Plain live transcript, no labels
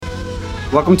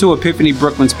Welcome to Epiphany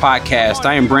Brooklyn's podcast.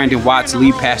 I am Brandon Watts,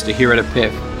 lead pastor here at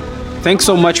Epiph. Thanks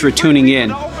so much for tuning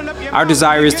in. Our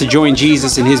desire is to join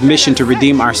Jesus in his mission to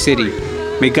redeem our city.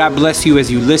 May God bless you as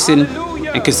you listen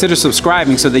and consider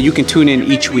subscribing so that you can tune in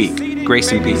each week.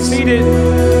 Grace and peace.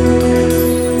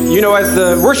 You know, as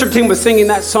the worship team was singing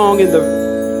that song in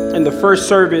the first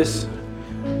service,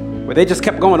 where they just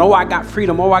kept going, oh, I got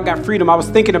freedom, oh, I got freedom. I was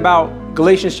thinking about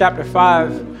Galatians chapter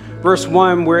 5, verse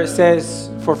 1, where it says,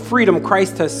 for freedom,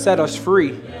 Christ has set us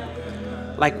free.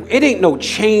 Like, it ain't no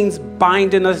chains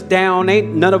binding us down.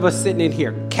 Ain't none of us sitting in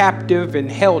here captive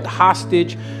and held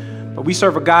hostage. But we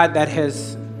serve a God that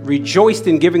has rejoiced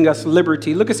in giving us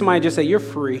liberty. Look at somebody and just say, you're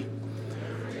free.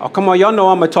 Oh, come on. Y'all know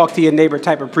I'm a talk to your neighbor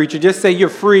type of preacher. Just say you're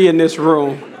free in this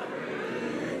room.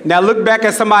 Now look back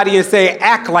at somebody and say,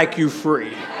 act like you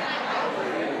free.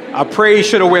 A praise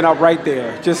should have went up right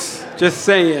there. Just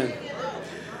saying.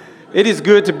 It is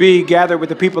good to be gathered with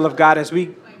the people of God as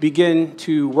we begin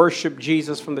to worship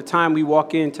Jesus from the time we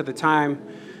walk in to the time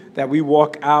that we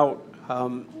walk out.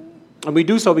 And we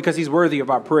do so because he's worthy of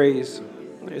our praise.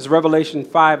 It's Revelation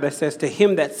 5 that says, to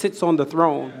him that sits on the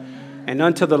throne and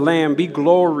unto the Lamb be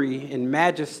glory and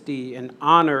majesty and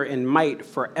honor and might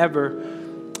forever.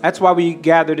 That's why we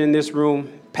gathered in this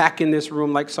room, packing this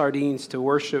room like sardines to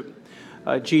worship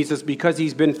Jesus, because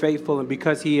he's been faithful and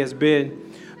because he has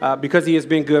been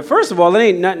good. First of all, it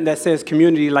ain't nothing that says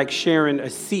community like sharing a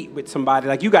seat with somebody.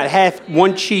 Like you got half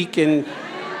one cheek and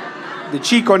the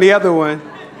cheek on the other one.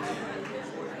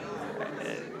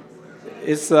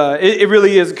 It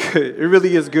really is good. It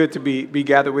really is good to be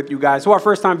gathered with you guys. So our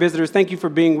first time visitors, thank you for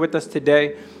being with us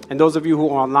today. And those of you who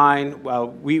are online,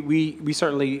 well, we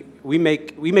certainly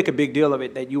make a big deal of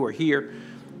it that you are here.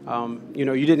 You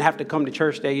didn't have to come to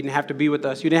church day. You didn't have to be with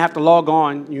us. You didn't have to log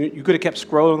on. You could have kept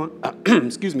scrolling,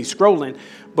 scrolling,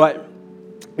 but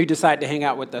you decided to hang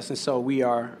out with us. And so we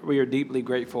are deeply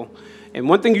grateful. And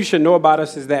one thing you should know about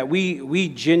us is that we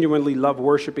genuinely love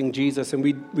worshiping Jesus. And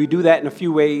we do that in a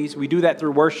few ways. We do that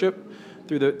through worship,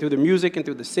 through the music and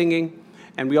through the singing.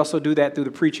 And we also do that through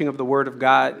the preaching of the Word of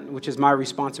God, which is my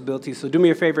responsibility. So do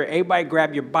me a favor. Everybody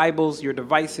grab your Bibles, your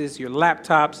devices, your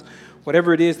laptops,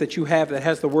 whatever it is that you have that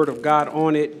has the Word of God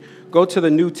on it. Go to the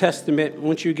New Testament.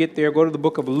 Once you get there, go to the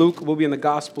book of Luke. We'll be in the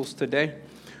Gospels today.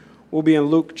 We'll be in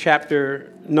Luke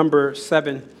chapter number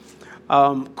 7.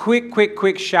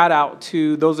 Quick shout out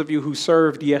to those of you who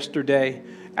served yesterday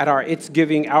at our It's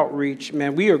Giving outreach.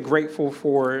 Man, we are grateful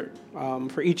for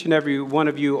each and every one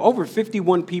of you. Over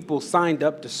 51 people signed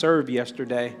up to serve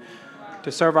yesterday,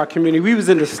 to serve our community. We was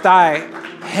in the sty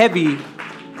heavy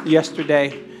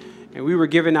yesterday. And we were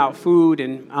giving out food,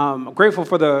 and I'm grateful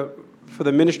for the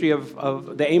ministry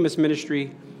of the Amos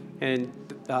ministry and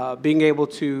being able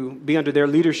to be under their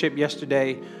leadership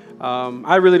yesterday.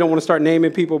 I really don't want to start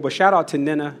naming people, but shout out to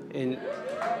Nina.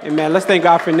 And man, let's thank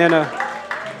God for Nina.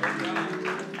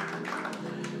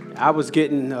 I was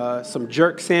getting some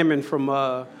jerk salmon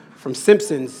from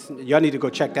Simpsons. Y'all need to go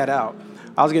check that out.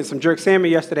 I was getting some jerk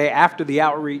salmon yesterday after the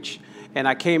outreach. And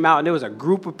I came out, and there was a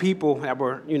group of people that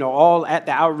were, all at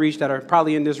the outreach that are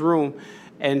probably in this room.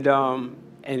 And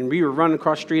we were running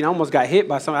across the street. I almost got hit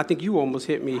by something. I think you almost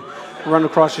hit me running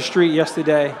across the street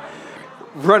yesterday.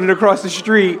 Running across the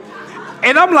street.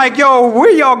 And I'm like, yo,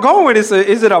 where y'all going? Is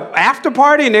it an after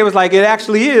party? And they was like, it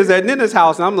actually is at Nina's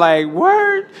house. And I'm like,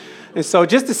 word? And so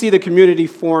just to see the community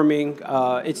forming,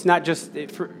 it's not just,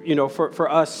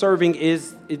 for us, serving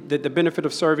is, the benefit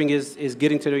of serving is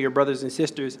getting to know your brothers and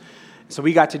sisters. So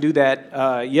we got to do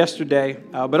that yesterday.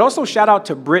 But also shout out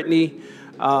to Brittany.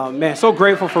 Man, so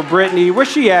grateful for Brittany. Where's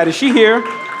she at? Is she here?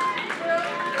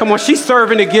 Come on, she's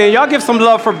serving again. Y'all give some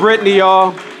love for Brittany,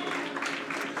 y'all.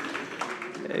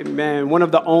 Amen. One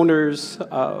of the owners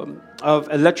of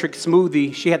Electric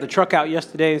Smoothie, she had the truck out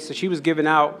yesterday, and so she was giving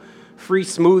out free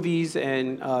smoothies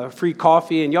and free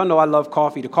coffee. And y'all know I love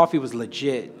coffee. The coffee was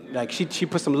legit. Like she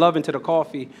put some love into the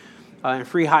coffee and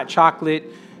free hot chocolate.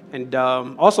 And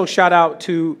also shout out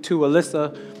to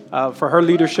Alyssa for her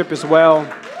leadership as well.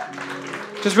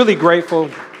 Just really grateful.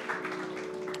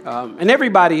 And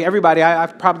everybody,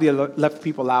 I've probably left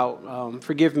people out.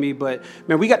 Forgive me, but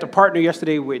man, we got to partner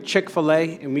yesterday with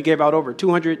Chick-fil-A, and we gave out over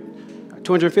 200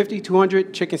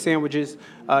 chicken sandwiches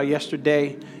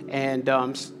yesterday, and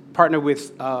partnered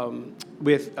with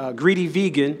Greedy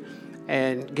Vegan,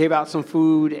 and gave out some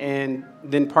food, and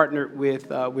then partnered with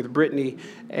Brittany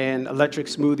and Electric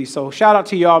Smoothie. So shout out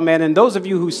to y'all, man. And those of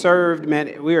you who served,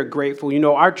 man, we are grateful.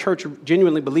 Our church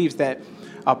genuinely believes that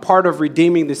a part of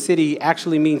redeeming the city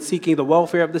actually means seeking the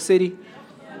welfare of the city.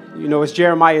 It's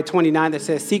Jeremiah 29 that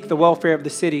says, seek the welfare of the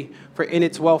city, for in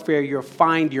its welfare you'll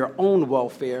find your own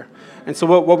welfare. And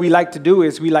so what we like to do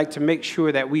is we like to make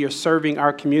sure that we are serving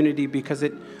our community because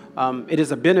it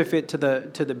is a benefit to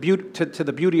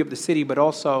the beauty of the city, but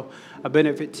also a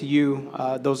benefit to you,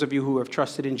 those of you who have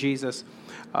trusted in Jesus.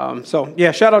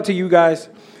 Shout out to you guys.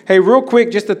 Hey, real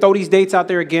quick, just to throw these dates out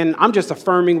there again, I'm just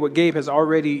affirming what Gabe has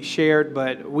already shared,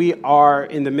 but we are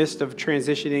in the midst of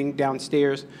transitioning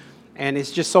downstairs, and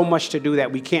it's just so much to do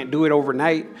that we can't do it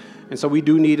overnight, and so we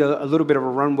do need a little bit of a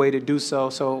runway to do so.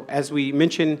 So as we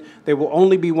mentioned, there will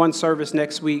only be one service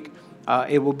next week.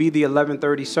 It will be the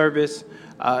 11:30 service,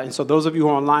 and so those of you who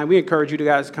are online, we encourage you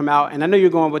guys to come out, and I know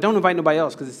you're going, but don't invite nobody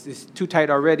else because it's too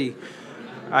tight already.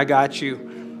 I got you.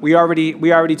 We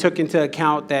already took into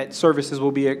account that services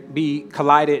will be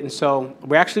collided, and so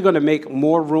we're actually going to make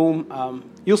more room.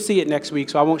 You'll see it next week,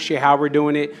 so I won't share how we're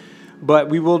doing it, but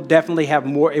we will definitely have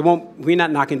more. We're not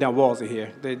knocking down walls in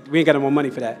here. We ain't got no more money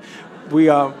for that.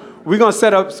 We're gonna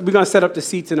set up the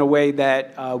seats in a way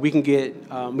that we can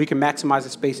maximize the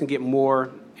space and get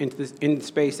more into the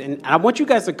space. And I want you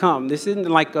guys to come. This isn't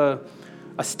like a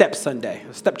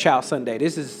stepchild Sunday.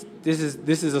 This is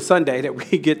a Sunday that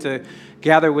we get to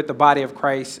gather with the body of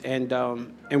Christ and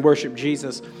worship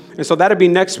Jesus. And so that'll be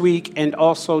next week and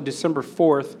also December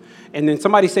 4th. And then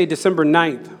somebody say December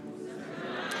 9th.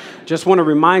 Just want to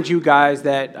remind you guys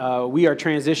that we are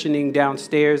transitioning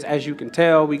downstairs. As you can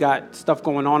tell, we got stuff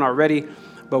going on already,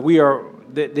 but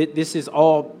this is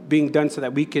all being done so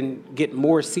that we can get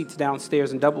more seats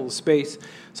downstairs and double the space.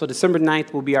 So December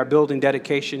 9th will be our building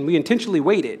dedication. We intentionally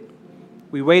waited.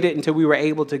 We waited until we were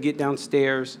able to get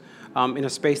downstairs in a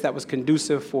space that was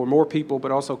conducive for more people,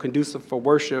 but also conducive for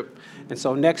worship. And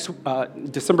so next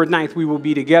December 9th, we will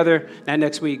be together, not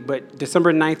next week, but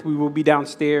December 9th, we will be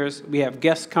downstairs. We have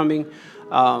guests coming.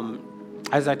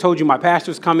 As I told you, my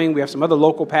pastor's coming. We have some other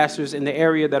local pastors in the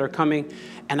area that are coming.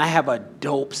 And I have a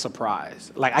dope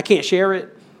surprise. Like, I can't share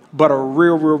it, but a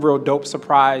real dope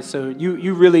surprise. So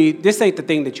you really, this ain't the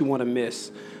thing that you want to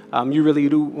miss. You really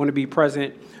do want to be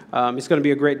present. It's going to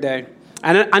be a great day.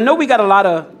 And I know we got a lot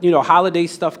of, holiday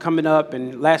stuff coming up.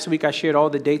 And last week I shared all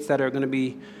the dates that are going to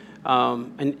be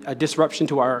a disruption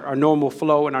to our normal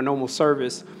flow and our normal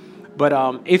service. But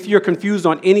if you're confused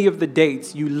on any of the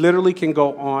dates, you literally can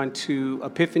go on to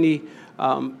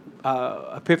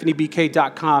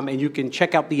epiphanybk.com and you can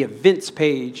check out the events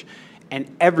page. And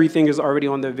everything is already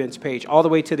on the events page all the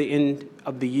way to the end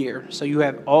of the year. So you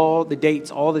have all the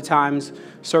dates, all the times,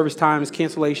 service times,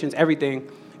 cancellations, everything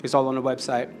is all on the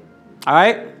website. All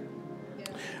right? All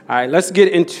right, let's get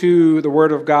into the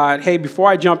Word of God. Hey, before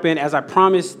I jump in, as I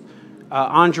promised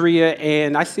Andrea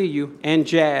and I see you and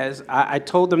Jazz, I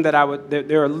told them that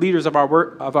they're leaders of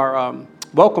our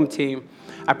welcome team.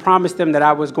 I promised them that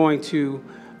I was going to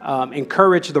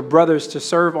encourage the brothers to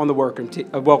serve on the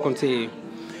welcome team.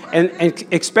 And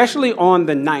especially on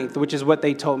the 9th, which is what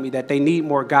they told me, that they need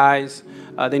more guys.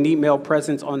 They need male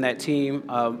presence on that team.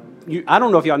 I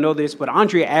don't know if y'all know this, but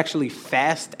Andrea actually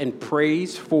fasts and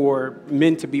prays for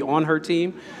men to be on her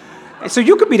team. So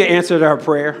you could be the answer to her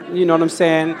prayer. You know what I'm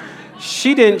saying?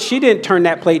 She didn't turn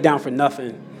that plate down for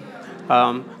nothing.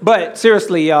 But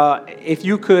seriously, if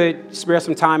you could spare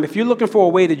some time, if you're looking for a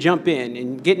way to jump in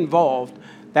and get involved,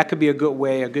 that could be a good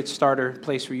way, a good starter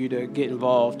place for you to get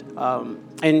involved.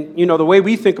 And, the way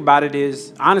we think about it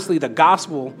is, honestly, the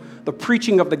gospel, the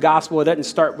preaching of the gospel, it doesn't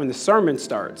start when the sermon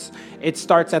starts. It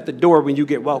starts at the door when you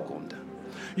get welcomed.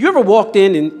 You ever walked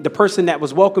in and the person that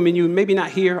was welcoming you, maybe not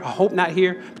here, I hope not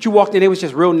here, but you walked in, it was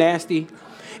just real nasty?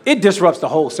 It disrupts the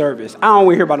whole service. I don't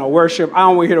want to hear about no worship. I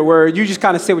don't want to hear the word. You just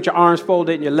kind of sit with your arms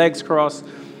folded and your legs crossed.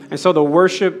 And so the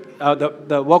worship,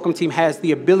 the welcome team has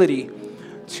the ability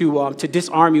to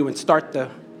disarm you and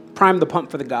prime the pump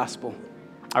for the gospel.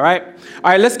 All right,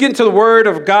 let's get into the Word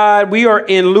of God. We are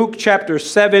in Luke chapter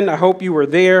 7. I hope you were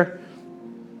there.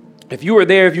 If you were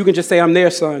there, if you can just say, I'm there,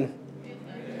 son.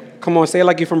 Come on, say it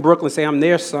like you're from Brooklyn. Say, I'm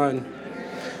there, son.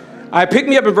 All right, pick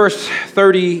me up in verse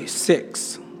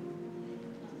 36.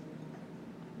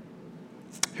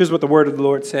 Here's what the word of the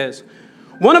Lord says.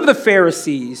 One of the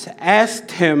Pharisees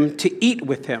asked him to eat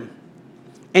with him.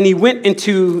 And he went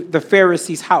into the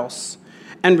Pharisee's house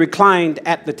and reclined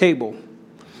at the table.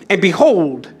 And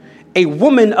behold, a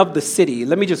woman of the city.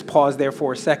 Let me just pause there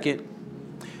for a second.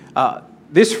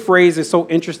 This phrase is so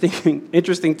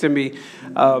interesting to me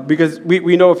because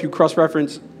we know if you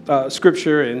cross-reference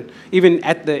Scripture and even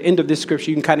at the end of this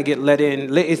Scripture, you can kind of get let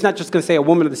in. It's not just going to say a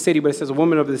woman of the city, but it says a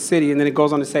woman of the city, and then it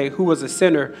goes on to say who was a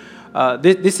sinner.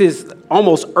 This is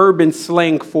almost urban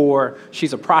slang for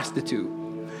she's a prostitute.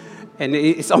 And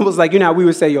it's almost like, how we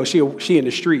would say, yo, she in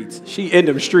the streets. She in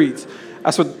them streets.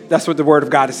 That's what the word of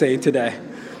God is saying today.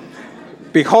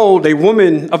 Behold, a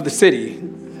woman of the city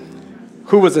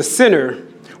who was a sinner,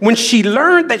 when she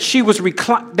learned that Jesus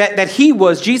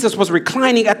was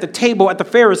reclining at the table at the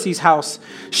Pharisee's house,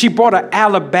 she brought an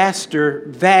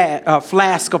alabaster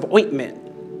flask of ointment.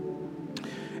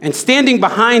 And standing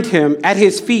behind him at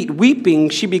his feet, weeping,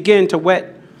 she began to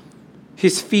wet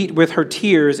his feet with her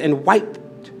tears and wiped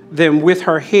them with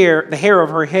her hair, the hair of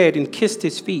her head, and kissed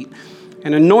his feet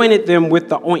and anointed them with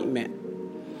the ointment.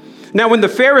 Now, when the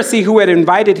Pharisee who had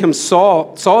invited him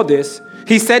saw this,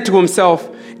 he said to himself,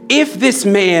 if this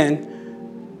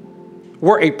man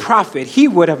were a prophet, he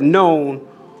would have known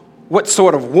what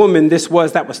sort of woman this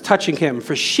was that was touching him,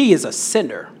 for she is a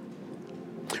sinner.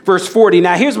 Verse 40.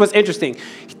 Now, here's what's interesting.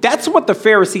 That's what the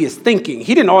Pharisee is thinking.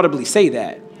 He didn't audibly say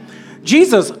that.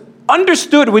 Jesus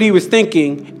understood what he was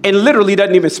thinking and literally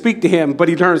doesn't even speak to him, but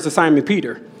he turns to Simon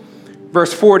Peter.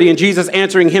 Verse 40, and Jesus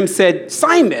answering him said,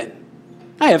 Simon,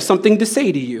 I have something to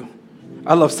say to you.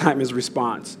 I love Simon's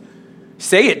response.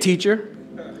 Say it, teacher.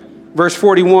 Verse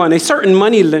 41, a certain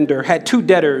moneylender had two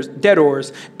debtors.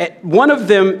 One of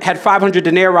them had 500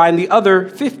 denarii and the other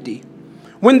 50.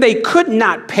 When they could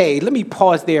not pay, let me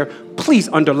pause there. Please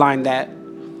underline that.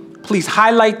 Please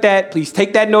highlight that. Please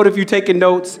take that note if you're taking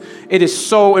notes. It is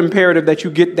so imperative that you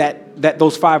get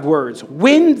those 5 words.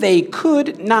 When they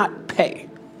could not pay,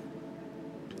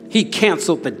 he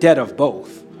canceled the debt of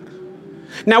both.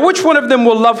 Now, which one of them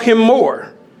will love him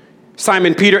more?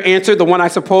 Simon Peter answered, the one, I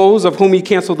suppose, of whom he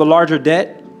canceled the larger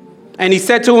debt. And he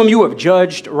said to him, you have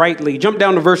judged rightly. Jump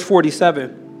down to verse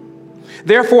 47.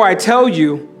 Therefore, I tell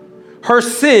you, her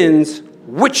sins,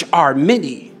 which are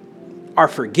many, are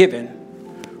forgiven,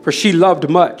 for she loved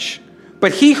much.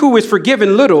 But he who is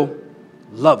forgiven little,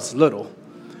 loves little.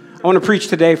 I want to preach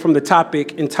today from the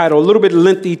topic entitled, a little bit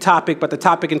lengthy topic, but the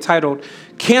topic entitled,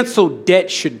 Canceled Debt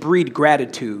Should Breed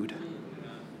Gratitude.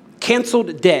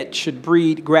 Canceled debt should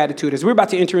breed gratitude. As we're about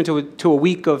to enter into a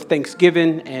week of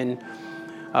Thanksgiving and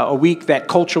a week that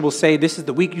culture will say, this is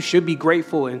the week you should be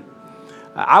grateful. And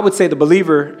I would say the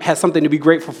believer has something to be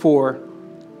grateful for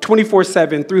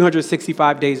 24/7,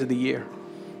 365 days of the year.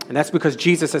 And that's because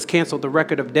Jesus has canceled the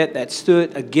record of debt that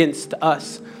stood against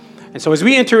us. And so as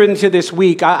we enter into this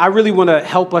week, I really want to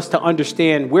help us to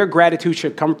understand where gratitude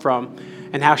should come from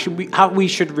and how we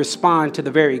should respond to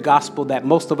the very gospel that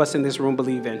most of us in this room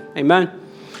believe in. Amen.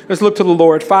 Let's look to the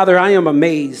Lord. Father, I am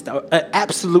amazed,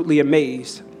 absolutely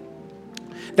amazed,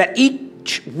 that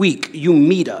each week you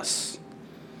meet us.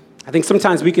 I think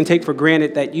sometimes we can take for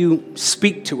granted that you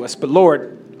speak to us, but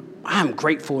Lord, I'm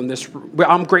grateful in this room.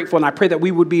 I'm grateful, and I pray that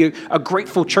we would be a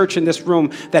grateful church in this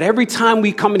room, that every time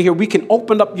we come in here, we can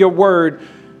open up your word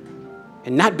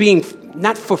and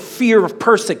not for fear of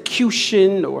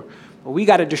persecution or we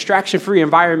got a distraction-free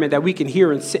environment that we can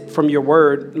hear and sit from your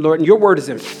word, Lord. And your word is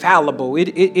infallible. It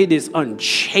is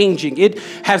unchanging. It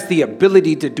has the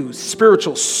ability to do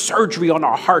spiritual surgery on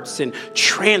our hearts and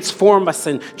transform us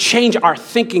and change our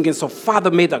thinking. And so,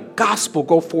 Father, may the gospel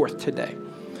go forth today.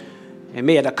 And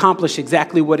may it accomplish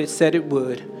exactly what it said it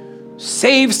would.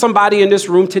 Save somebody in this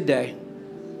room today.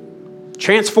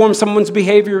 Transform someone's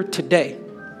behavior today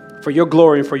for your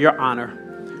glory and for your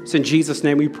honor. It's in Jesus'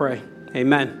 name we pray.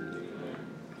 Amen.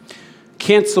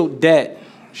 Canceled debt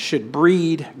should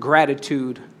breed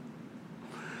gratitude.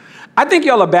 I think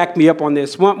y'all will back me up on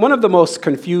this. One of the most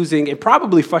confusing and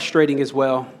probably frustrating as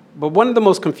well, but one of the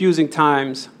most confusing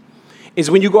times is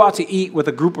when you go out to eat with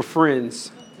a group of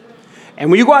friends.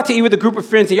 And when you go out to eat with a group of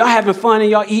friends and y'all having fun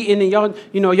and y'all eating and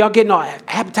y'all getting all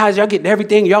appetizers, y'all getting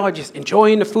everything, y'all are just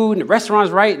enjoying the food and the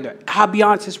restaurant's right and the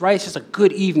ambiance is right. It's just a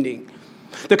good evening.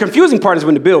 The confusing part is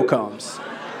when the bill comes.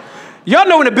 Y'all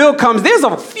know when the bill comes, there's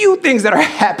a few things that are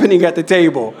happening at the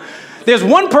table. There's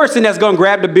one person that's going to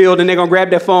grab the bill and they're going to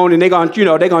grab their phone and they're going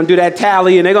to do that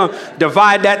tally and they're going to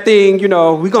divide that thing. We're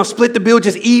going to split the bill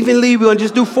just evenly. We're going to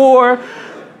just do 4.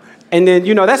 And then,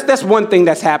 that's one thing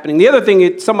that's happening. The other thing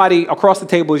is somebody across the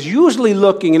table is usually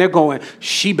looking and they're going,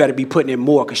 she better be putting in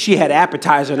more because she had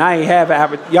appetizer and I ain't have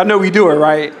appetizer. Y'all know we do it,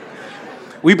 right?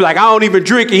 We be like, I don't even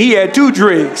drink and he had 2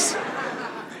 drinks.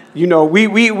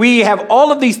 We have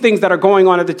all of these things that are going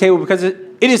on at the table because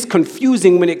it is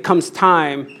confusing when it comes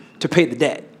time to pay the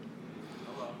debt.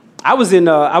 I was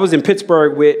in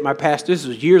Pittsburgh with my pastor. This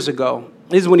was years ago.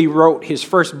 This is when he wrote his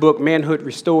first book, Manhood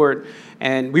Restored.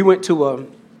 And we went to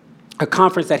a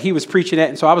conference that he was preaching at.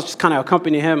 And so I was just kind of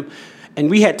accompanying him. And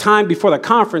we had time before the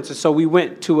conference. And so we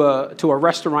went to a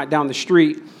restaurant down the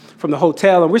street from the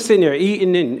hotel. And we're sitting there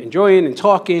eating and enjoying and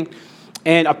talking.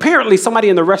 And apparently somebody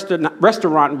in the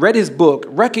restaurant read his book,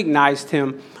 recognized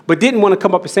him, but didn't want to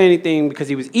come up and say anything because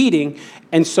he was eating.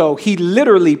 And so he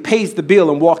literally pays the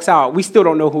bill and walks out. We still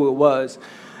don't know who it was.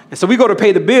 And so we go to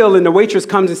pay the bill, and the waitress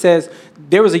comes and says,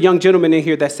 there was a young gentleman in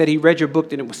here that said he read your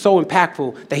book and it was so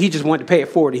impactful that he just wanted to pay it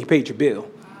forward and he paid your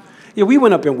bill. Yeah, we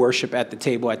went up in worship at the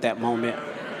table at that moment.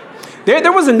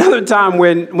 There was another time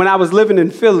when I was living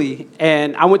in Philly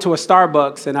and I went to a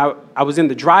Starbucks and I was in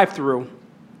the drive-thru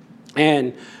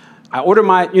and I order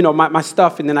my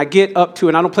stuff, and then I get up to,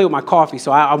 and I don't play with my coffee,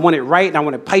 so I want it right, and I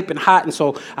want it piping hot, and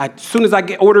so as soon as I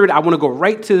get ordered, I want to go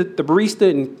right to the barista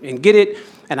and get it,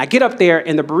 and I get up there,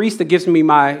 and the barista gives me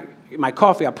my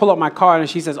coffee. I pull up my card, and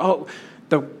she says, oh,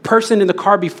 the person in the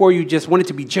car before you just wanted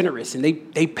to be generous, and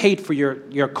they paid for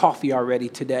your coffee already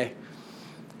today.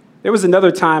 There was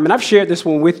another time, and I've shared this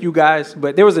one with you guys,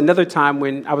 but there was another time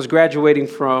when I was graduating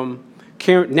from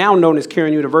now known as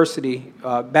Cairn University.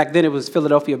 Back then it was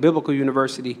Philadelphia Biblical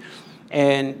University.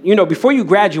 And, before you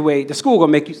graduate, the school will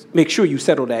make sure you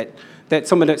settle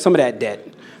some of that debt.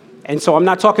 And so I'm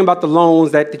not talking about the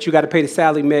loans that you got to pay to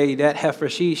Sally Mae. That heifer,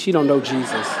 she don't know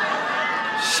Jesus.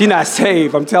 She not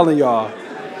saved, I'm telling y'all.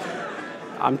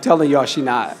 She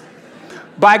not.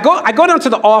 But I go down to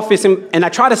the office and I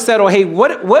try to settle, hey,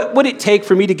 what would it take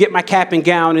for me to get my cap and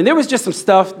gown? And there was just some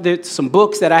stuff, some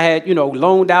books that I had,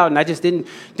 loaned out, and I just didn't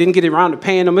get around to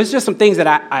paying them. It's just some things that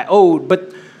I owed,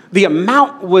 but the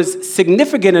amount was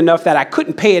significant enough that I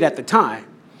couldn't pay it at the time.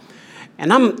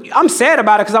 And I'm sad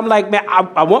about it because I'm like, man,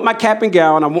 I want my cap and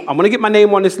gown. I want to get my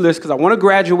name on this list because I want to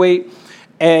graduate.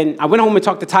 And I went home and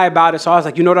talked to Ty about it. So I was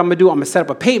like, you know what I'm going to do? I'm going to set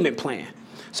up a payment plan.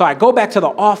 So I go back to the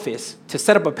office to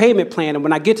set up a payment plan, and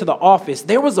when I get to the office,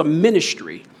 there was a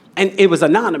ministry, and it was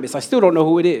anonymous. I still don't know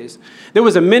who it is. There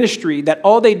was a ministry that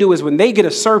all they do is when they get a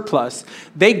surplus,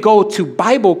 they go to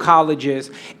Bible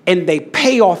colleges and they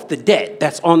pay off the debt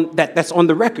that's on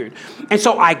the record. And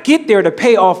so I get there to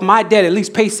pay off my debt, at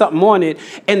least pay something on it,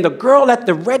 and the girl at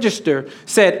the register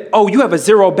said, oh, you have a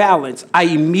zero balance. I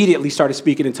immediately started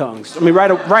speaking in tongues.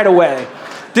 Right away.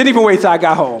 Didn't even wait till I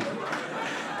got home.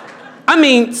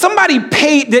 Somebody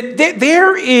paid.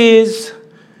 There is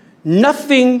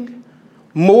nothing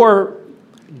more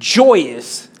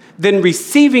joyous than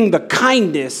receiving the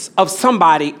kindness of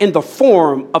somebody in the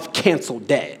form of canceled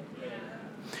debt.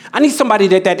 I need somebody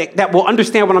that will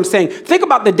understand what I'm saying. Think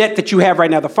about the debt that you have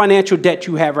right now, the financial debt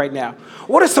you have right now.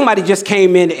 What if somebody just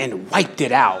came in and wiped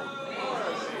it out?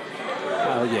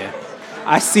 Oh, yeah.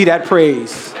 I see that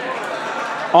praise.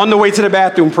 On the way to the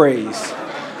bathroom praise.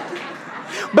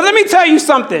 But let me tell you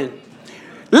something.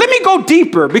 Let me go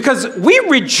deeper because we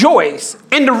rejoice,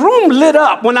 and the room lit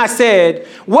up when I said,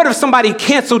 what if somebody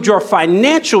canceled your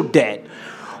financial debt?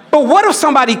 But what if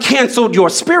somebody canceled your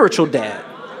spiritual debt?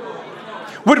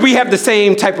 Would we have the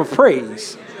same type of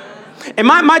praise? And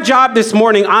my job this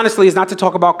morning, honestly, is not to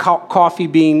talk about coffee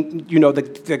being,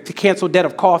 the canceled debt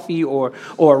of coffee or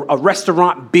a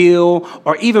restaurant bill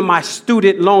or even my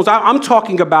student loans. I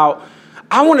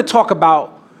want to talk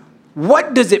about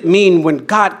what does it mean when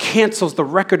God cancels the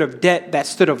record of debt that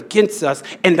stood against us?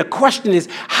 And the question is,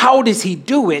 how does he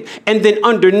do it? And then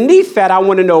underneath that, I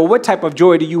want to know, what type of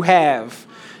joy do you have?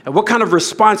 And what kind of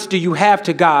response do you have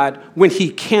to God when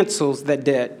he cancels that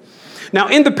debt? Now,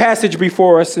 in the passage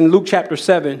before us in Luke chapter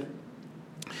 7,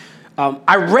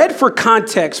 I read for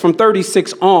context from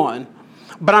 36 on,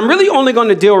 but I'm really only going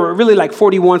to deal with really like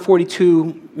 41,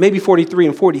 42, maybe 43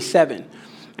 and 47.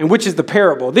 And which is the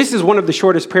parable. This is one of the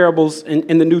shortest parables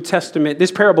in the New Testament.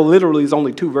 This parable literally is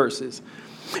only 2 verses.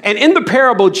 And in the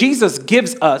parable, Jesus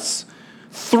gives us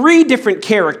 3 different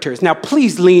characters. Now,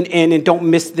 please lean in and don't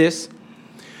miss this.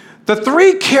 The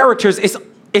 3 characters is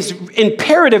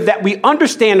imperative that we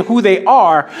understand who they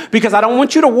are, because I don't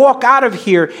want you to walk out of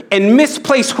here and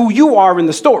misplace who you are in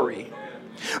the story.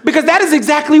 Because that is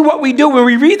exactly what we do when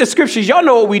we read the scriptures. Y'all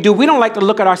know what we do. We don't like to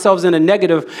look at ourselves in a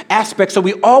negative aspect, so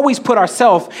we always put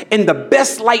ourselves in the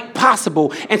best light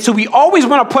possible. And so we always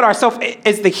want to put ourselves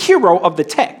as the hero of the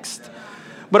text.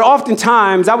 But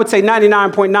oftentimes, I would say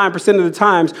 99.9% of the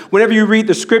times, whenever you read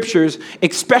the scriptures,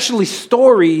 especially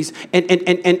stories and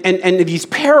these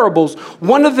parables,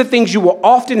 one of the things you will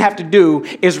often have to do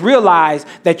is realize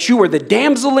that you are the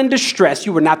damsel in distress.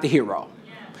 You are not the hero.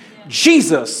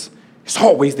 Jesus is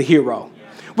always the hero.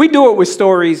 We do it with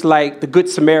stories like the Good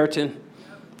Samaritan,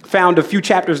 found a few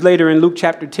chapters later in Luke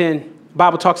chapter 10. The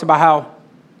Bible talks about how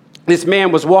this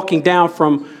man was walking down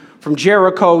from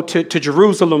Jericho to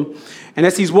Jerusalem. And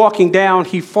as he's walking down,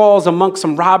 he falls amongst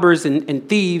some robbers and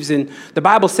thieves. And the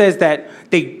Bible says that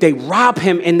they rob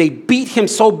him and they beat him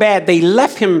so bad, they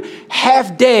left him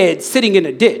half dead sitting in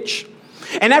a ditch.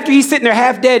 And after he's sitting there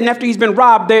half dead and after he's been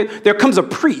robbed, there comes a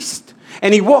priest.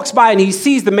 And he walks by and he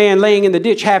sees the man laying in the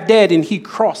ditch half dead and he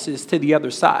crosses to the other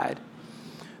side.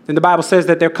 Then the Bible says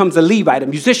that there comes a Levite, a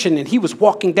musician, and he was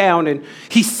walking down and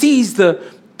he sees the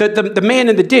man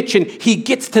in the ditch and he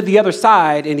gets to the other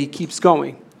side and he keeps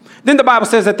going. Then the Bible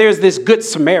says that there's this good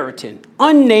Samaritan,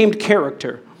 unnamed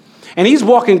character. And he's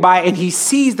walking by and he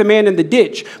sees the man in the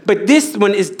ditch. But this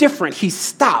one is different. He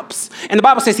stops. And the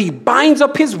Bible says he binds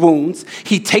up his wounds.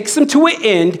 He takes them to an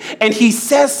end. And he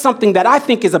says something that I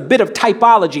think is a bit of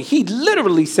typology. He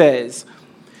literally says,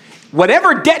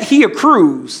 whatever debt he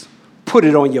accrues, put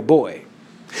it on your boy.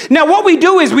 Now, what we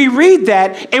do is we read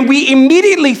that and we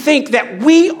immediately think that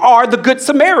we are the Good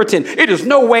Samaritan. It is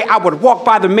no way I would walk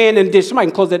by the man in the ditch. Somebody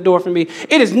can close that door for me.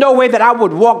 It is no way that I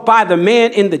would walk by the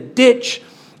man in the ditch.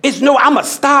 I'm going to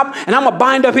stop and I'm going to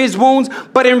bind up his wounds.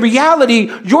 But in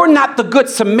reality, you're not the Good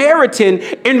Samaritan.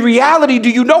 In reality,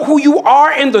 do you know who you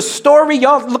are in the story?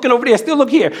 Y'all looking over there, still look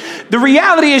here. The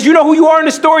reality is, you know who you are in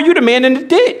the story? You're the man in the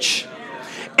ditch.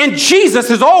 And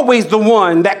Jesus is always the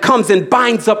one that comes and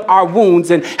binds up our wounds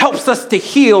and helps us to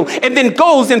heal and then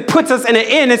goes and puts us in an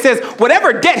inn and says,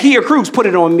 whatever debt he accrues, put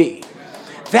it on me.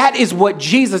 That is what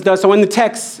Jesus does. So in the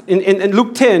text, in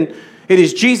Luke 10, it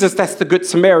is Jesus that's the Good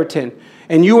Samaritan.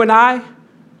 And you and I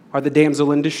are the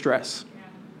damsel in distress.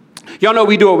 Y'all know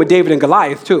we do it with David and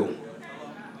Goliath too.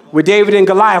 With David and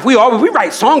Goliath, we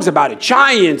write songs about it.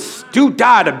 Giants do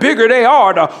die. The bigger they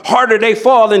are, the harder they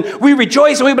fall. And we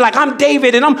rejoice and we be like, I'm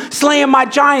David and I'm slaying my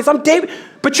giants. I'm David.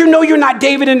 But you know you're not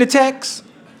David in the text.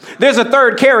 There's a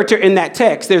third character in that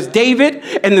text. There's David,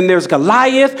 and then there's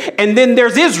Goliath, and then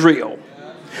there's Israel.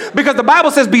 Because the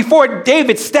Bible says before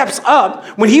David steps up,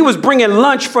 when he was bringing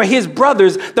lunch for his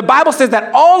brothers, the Bible says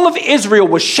that all of Israel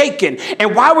was shaken.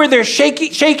 And why were they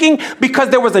shaking? Because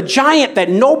there was a giant that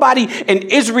nobody in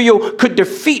Israel could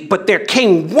defeat. But there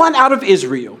came one out of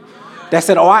Israel that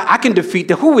said, I can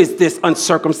defeat who is this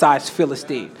uncircumcised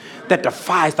Philistine that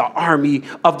defies the army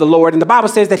of the Lord? And the Bible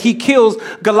says that he kills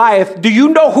Goliath. Do you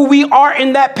know who we are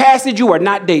in that passage? You are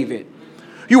not David.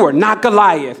 You are not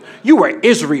Goliath. You are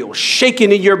Israel,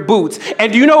 shaking in your boots.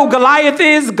 And do you know who Goliath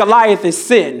is? Goliath is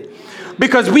sin.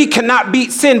 Because we cannot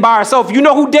beat sin by ourselves. You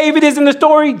know who David is in the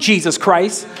story? Jesus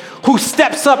Christ, who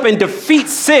steps up and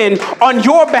defeats sin on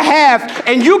your behalf.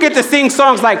 And you get to sing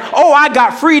songs like, oh, I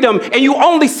got freedom. And you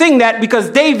only sing that because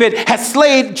David has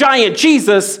slayed giant.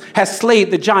 Jesus has slayed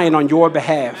the giant on your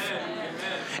behalf.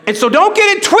 And so don't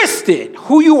get it twisted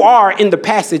who you are in the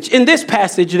passage. In this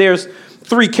passage, there's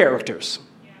three characters.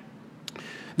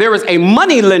 There is a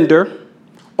money lender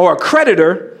or a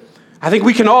creditor. I think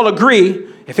we can all agree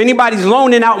if anybody's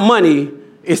loaning out money,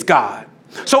 it's God.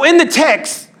 So in the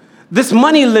text, this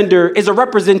money lender is a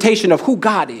representation of who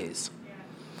God is.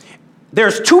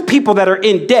 There's two people that are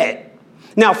in debt.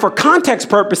 Now, for context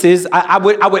purposes, I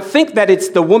would think that it's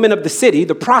the woman of the city,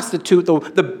 the prostitute,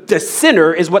 the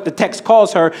sinner is what the text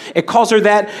calls her. It calls her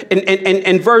that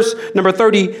in verse number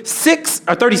 36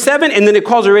 or 37, and then it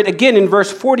calls her it again in verse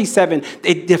 47.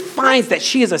 It defines that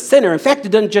she is a sinner. In fact, it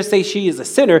doesn't just say she is a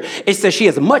sinner. It says she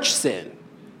has much sin.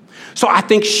 So I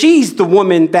think she's the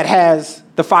woman that has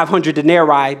the 500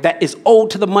 denarii that is owed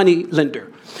to the money lender.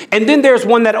 And then there's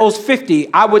one that owes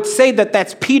 50. I would say that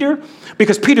that's Peter,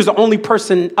 because Peter's the only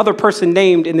other person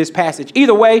named in this passage.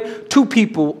 Either way, two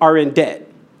people are in debt.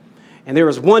 And there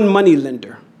is one money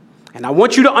lender. And I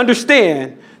want you to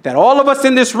understand that all of us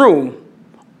in this room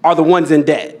are the ones in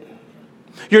debt.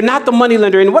 You're not the money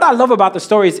lender. And what I love about the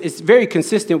story is it's very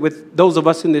consistent with those of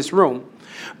us in this room.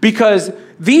 Because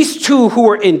these two who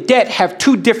are in debt have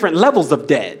two different levels of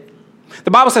debt.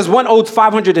 The Bible says one owes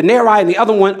 500 denarii and the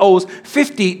other one owes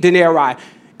 50 denarii.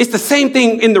 It's the same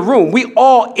thing in the room. We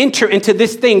all enter into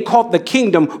this thing called the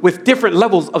kingdom with different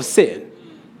levels of sin.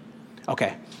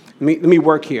 Okay, let me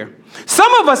work here.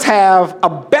 Some of us have a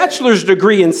bachelor's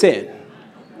degree in sin.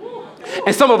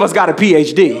 And some of us got a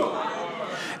PhD.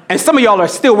 And some of y'all are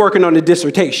still working on a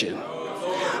dissertation.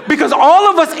 Because all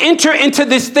of us enter into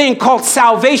this thing called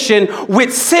salvation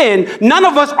with sin. None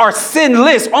of us are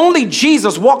sinless. Only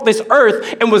Jesus walked this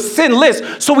earth and was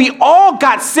sinless. So we all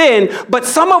got sin, but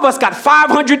some of us got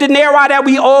 500 denarii that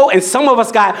we owe, and some of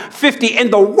us got 50.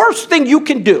 And the worst thing you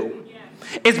can do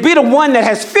is be the one that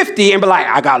has 50 and be like,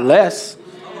 I got less.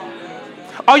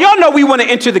 Oh, y'all know we want to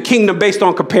enter the kingdom based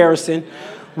on comparison.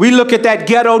 We look at that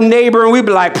ghetto neighbor and we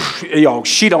be like, yo,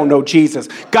 she don't know Jesus.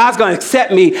 God's going to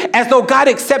accept me, as though God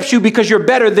accepts you because you're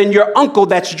better than your uncle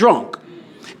that's drunk.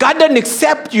 God doesn't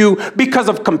accept you because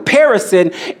of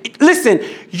comparison. Listen,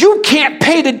 you can't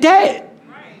pay the debt.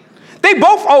 They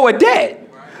both owe a debt.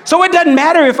 So it doesn't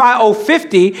matter if I owe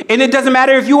 50 and it doesn't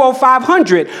matter if you owe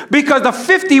 500 because the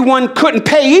 51 couldn't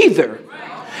pay either.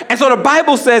 And so the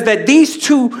Bible says that these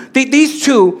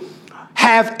two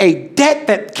have a debt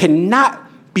that cannot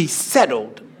be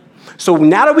settled. So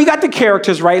now that we got the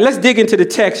characters right, let's dig into the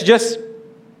text just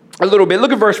a little bit.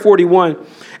 Look at verse 41.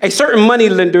 A certain money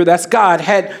lender, that's God,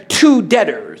 had two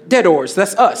debtors,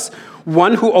 that's us.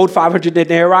 One who owed 500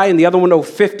 denarii and the other one owed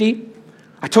 50.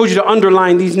 I told you to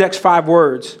underline these next 5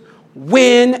 words.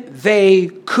 When they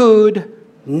could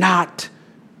not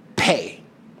pay.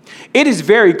 It is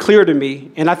very clear to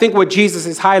me, and I think what Jesus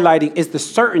is highlighting is the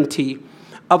certainty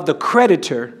of the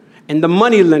creditor and the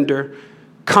moneylender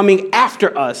coming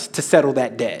after us to settle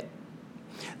that debt.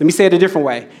 Let me say it a different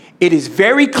way. It is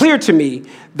very clear to me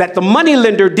that the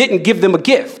moneylender didn't give them a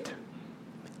gift.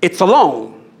 It's a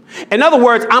loan. In other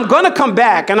words, I'm going to come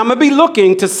back and I'm going to be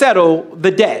looking to settle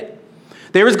the debt.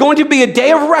 There is going to be a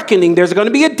day of reckoning. There's going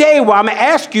to be a day where I'm going to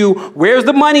ask you, where's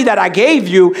the money that I gave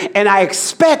you? And I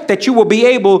expect that you will be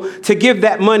able to give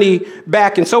that money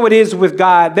back. And so it is with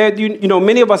God.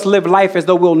 Many of us live life as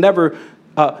though we'll never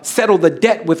settle the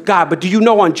debt with God. But do you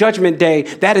know on Judgment Day,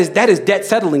 that is debt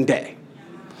settling day.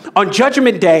 On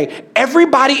Judgment Day,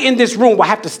 everybody in this room will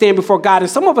have to stand before God.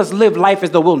 And some of us live life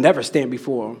as though we'll never stand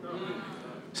before him.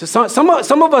 So some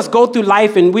of us go through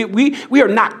life and we are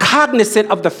not cognizant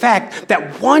of the fact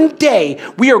that one day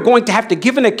we are going to have to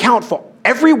give an account for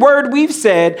every word we've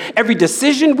said, every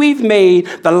decision we've made,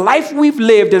 the life we've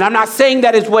lived. And I'm not saying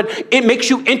that is what it makes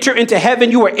you enter into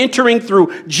heaven. You are entering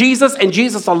through Jesus and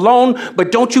Jesus alone.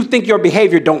 But don't you think your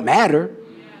behavior don't matter?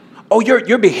 Oh,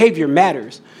 your behavior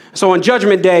matters. So on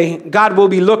Judgment Day, God will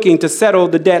be looking to settle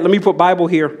the debt. Let me put Bible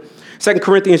here. 2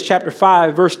 Corinthians chapter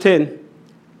 5, verse 10.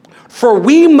 For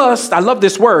we must, I love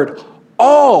this word,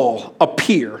 all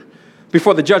appear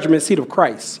before the judgment seat of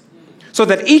Christ, so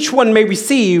that each one may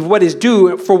receive what is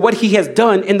due for what he has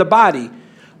done in the body,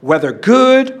 whether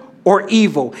good or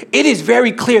evil. It is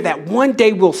very clear that one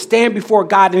day we'll stand before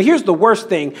God. And here's the worst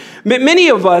thing. Many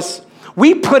of us,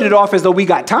 we put it off as though we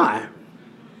got time.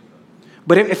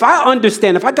 But if I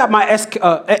understand, if I got my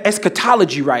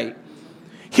eschatology right,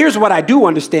 here's what I do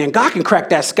understand. God can crack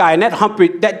that sky and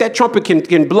that trumpet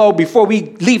can blow before we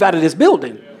leave out of this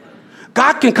building.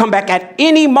 God can come back at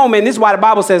any moment. This is why the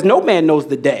Bible says no man knows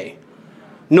the day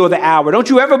nor the hour. Don't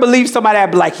you ever believe somebody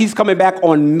that be like, he's coming back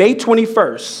on May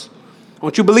 21st.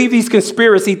 Don't you believe these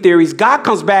conspiracy theories? God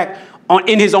comes back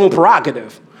in his own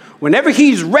prerogative. Whenever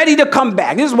he's ready to come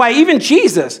back. This is why even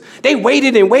Jesus, they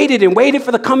waited and waited and waited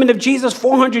for the coming of Jesus,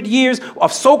 400 years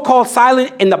of so-called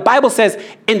silence. And the Bible says,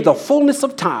 in the fullness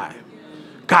of time,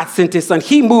 God sent his son.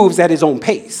 He moves at his own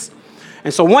pace.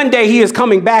 And so one day he is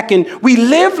coming back and we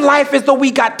live life as though we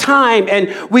got time.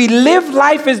 And we live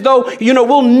life as though,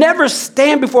 we'll never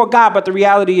stand before God. But the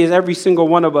reality is every single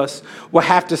one of us will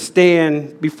have to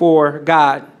stand before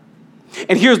God.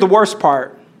 And here's the worst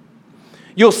part.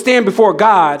 You'll stand before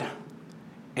God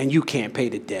and you can't pay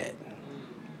the debt.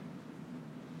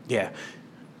 Yeah.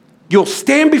 You'll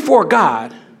stand before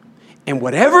God and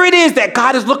whatever it is that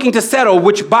God is looking to settle,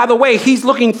 which, by the way, he's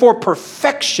looking for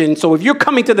perfection. So if you're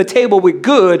coming to the table with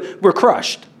good, we're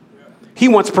crushed. He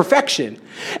wants perfection.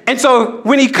 And so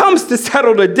when he comes to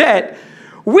settle the debt,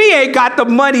 we ain't got the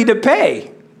money to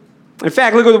pay. In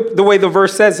fact, look at the way the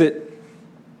verse says it.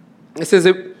 It says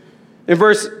it in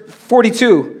verse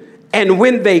 42. And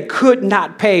when they could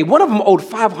not pay, one of them owed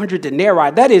 500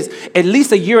 denarii. That is at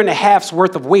least a year and a half's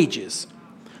worth of wages.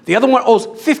 The other one owes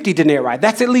 50 denarii.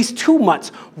 That's at least 2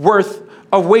 months worth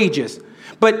of wages.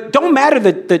 But don't matter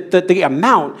the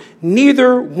amount,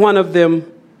 neither one of them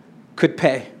could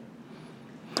pay.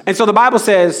 And so the Bible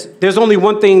says there's only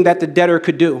one thing that the debtor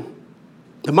could do.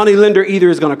 The moneylender either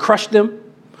is going to crush them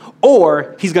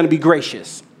or he's going to be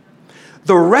gracious.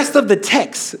 The rest of the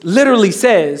text literally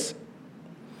says,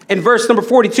 in verse number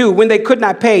 42, when they could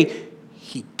not pay,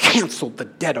 he canceled the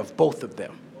debt of both of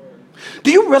them.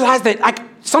 Do you realize that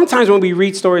sometimes when we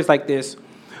read stories like this,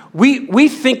 we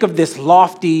think of this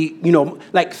lofty,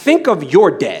 think of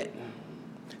your debt.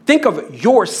 Think of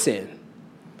your sin.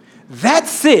 That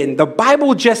sin, the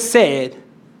Bible just said,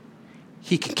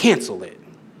 he can cancel it.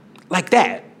 Like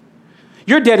that.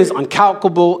 Your debt is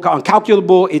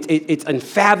uncalculable. It's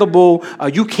unfathomable.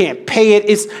 You can't pay it.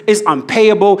 It's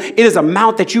unpayable. It is an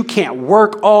amount that you can't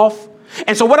work off.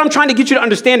 And so what I'm trying to get you to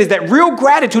understand is that real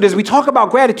gratitude, as we talk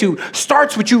about gratitude,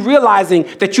 starts with you realizing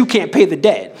that you can't pay the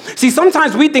debt. See,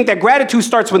 sometimes we think that gratitude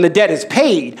starts when the debt is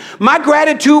paid. My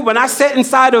gratitude, when I sat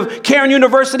inside of Cairn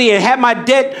University and had my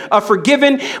debt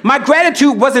forgiven, my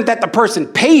gratitude wasn't that the person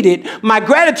paid it. My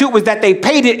gratitude was that they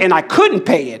paid it and I couldn't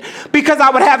pay it, because I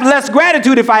would have less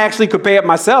gratitude if I actually could pay it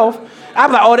myself. I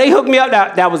was like, oh, they hooked me up.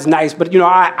 That was nice. But,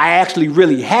 I actually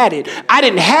really had it. I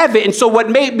didn't have it. And so what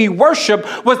made me worship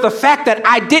was the fact that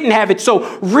I didn't have it.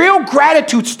 So real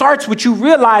gratitude starts with you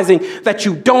realizing that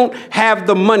you don't have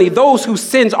the money. Those whose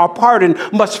sins are pardoned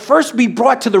must first be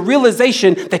brought to the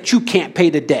realization that you can't pay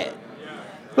the debt.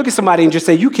 Look at somebody and just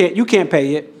say, you can't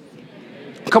pay it.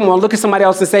 Come on, look at somebody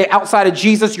else and say, outside of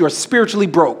Jesus, you're spiritually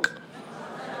broke.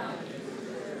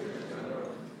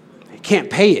 You can't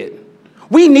pay it.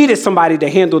 We needed somebody to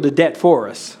handle the debt for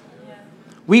us.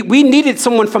 We needed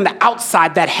someone from the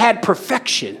outside that had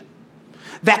perfection,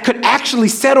 that could actually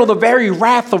settle the very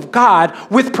wrath of God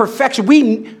with perfection.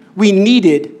 We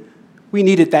needed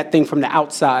that thing from the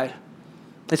outside.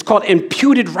 It's called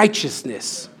imputed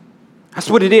righteousness. That's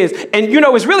what it is. And,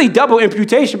 it's really double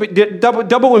imputation,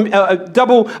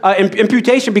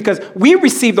 imputation, because we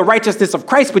receive the righteousness of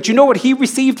Christ, but you know what he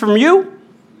received from you?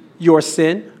 Your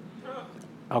sin.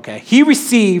 Okay, he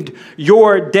received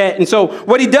your debt. And so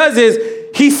what he does is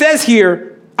he says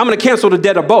here, I'm going to cancel the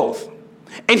debt of both.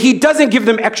 And he doesn't give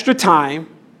them extra time.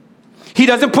 He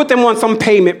doesn't put them on some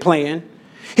payment plan.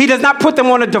 He does not put them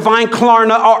on a divine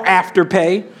Klarna or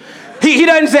Afterpay. He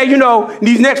doesn't say,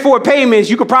 these next 4 payments,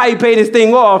 you could probably pay this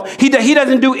thing off. He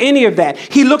doesn't do any of that.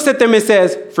 He looks at them and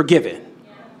says, forgiven.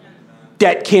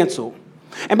 Debt canceled.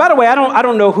 And by the way, I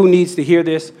don't know who needs to hear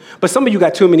this, but some of you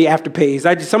got too many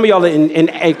Afterpays. Some of y'all are in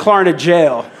Klarna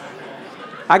jail.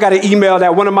 I got an email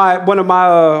that one of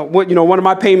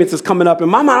my payments is coming up, and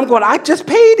my mind, I'm going, I just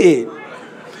paid it.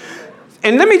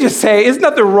 And let me just say, there's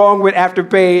nothing wrong with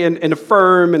Afterpay and the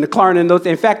Firm and the Klarna and those.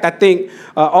 In fact, I think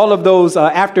all of those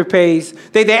Afterpays,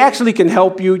 they actually can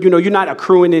help you. You're not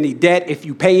accruing any debt if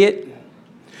you pay it.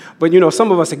 But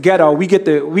some of us are ghetto. We get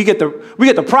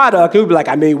the product, and we be like,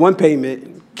 I made one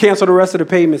payment, cancel the rest of the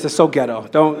payments. It's so ghetto.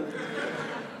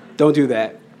 Don't do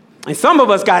that. And some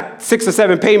of us got 6 or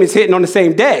 7 payments hitting on the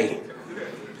same day.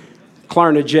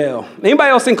 Klarna jail. Anybody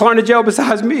else in Klarna jail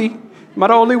besides me? Am I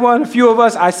the only one? A few of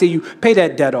us. I see you. Pay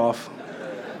that debt off.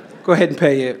 Go ahead and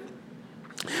pay it.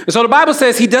 And so the Bible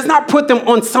says he does not put them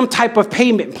on some type of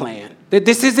payment plan. That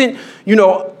this isn't, I'm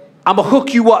going to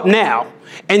hook you up now,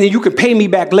 and then you can pay me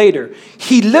back later.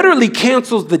 He literally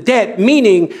cancels the debt,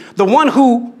 meaning the one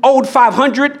who owed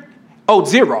 500 owed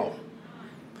 0.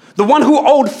 The one who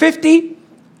owed 50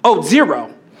 owed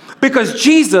 0. Because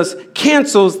Jesus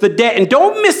cancels the debt. And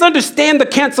don't misunderstand the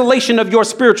cancellation of your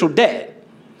spiritual debt.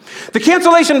 The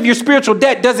cancellation of your spiritual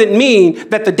debt doesn't mean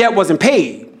that the debt wasn't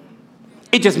paid.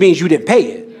 It just means you didn't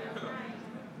pay it.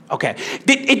 Okay.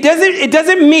 It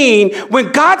doesn't mean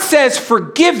when God says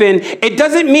forgiven, it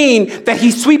doesn't mean that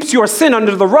he sweeps your sin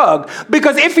under the rug.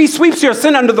 Because if he sweeps your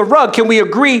sin under the rug, can we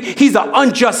agree he's an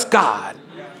unjust God?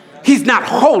 He's not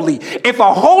holy. If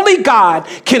a holy God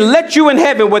can let you in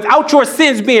heaven without your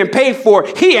sins being paid for,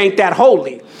 he ain't that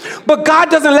holy. But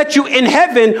God doesn't let you in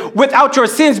heaven without your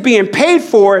sins being paid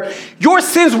for. Your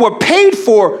sins were paid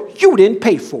for. You didn't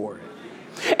pay for it.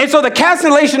 And so the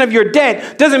cancellation of your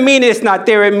debt doesn't mean it's not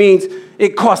there. It means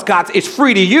it costs God. It's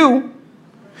free to you.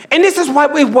 And this is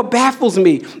what baffles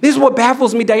me. This is what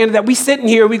baffles me, Diana, that we sitting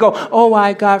here, we go, oh,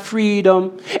 I got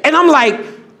freedom. And I'm like,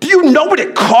 do you know what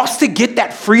it costs to get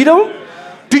that freedom?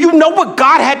 Do you know what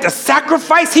God had to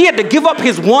sacrifice? He had to give up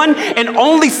his one and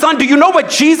only son. Do you know what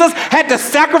Jesus had to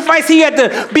sacrifice? He had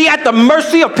to be at the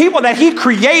mercy of people that he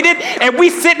created. And we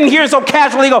sitting here so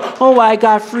casually go, oh, I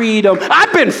got freedom.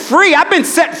 I've been free. I've been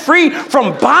set free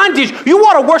from bondage. You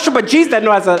want to worship a Jesus that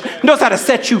knows how to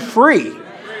set you free.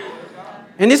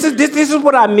 And this is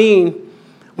what I mean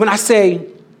when I say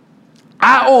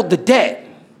I owed the debt,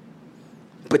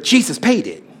 but Jesus paid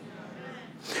it.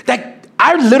 That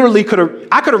I literally could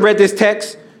have read this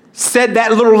text, said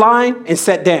that little line, and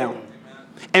sat down.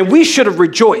 And we should have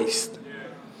rejoiced.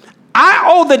 I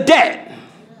owe the debt.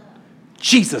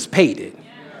 Jesus paid it.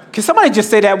 Can somebody just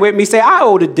say that with me? Say, I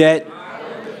owe the debt,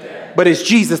 but it's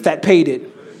Jesus that paid it.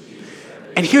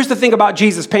 And here's the thing about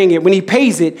Jesus paying it. When he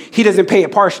pays it, he doesn't pay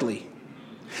it partially.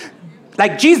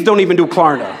 Like Jesus don't even do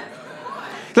Klarna.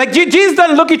 Like Jesus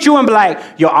doesn't look at you and be like,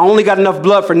 yo, I only got enough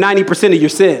blood for 90% of your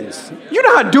sins. You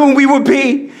know how doomed we would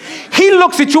be? he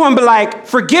looks at you and be like,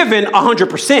 forgiven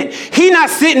 100%. He not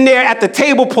sitting there at the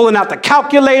table pulling out the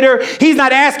calculator. He's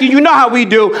not asking, you know how we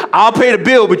do, I'll pay the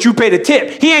bill, but you pay the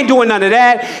tip. He ain't doing none of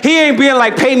that. He ain't being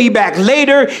like, pay me back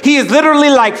later. He is literally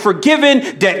like,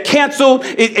 forgiven, debt canceled,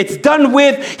 it's done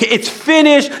with, it's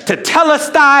finished,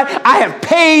 tetelestai, I have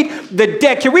paid the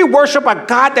debt. Can we worship a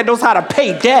God that knows how to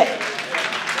pay debt?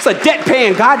 It's a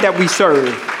debt-paying God that we serve.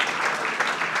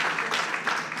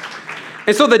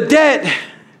 And so the debt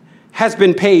has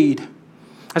been paid.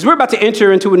 As we're about to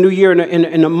enter into a new year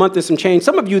in a month and some change,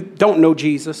 some of you don't know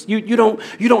Jesus. You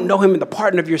don't know him in the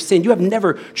pardon of your sin. You have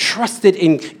never trusted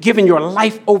in giving your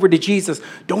life over to Jesus.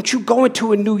 Don't you go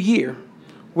into a new year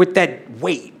with that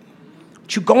weight.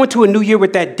 Don't you go into a new year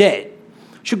with that debt.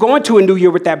 Don't you go into a new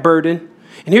year with that burden.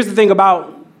 And here's the thing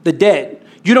about the debt.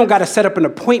 You don't got to set up an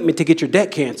appointment to get your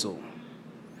debt canceled.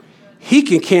 He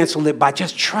can cancel it by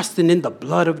just trusting in the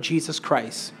blood of Jesus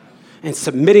Christ and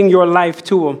submitting your life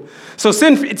to him. So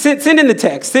send in the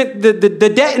text, send the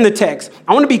debt in the text.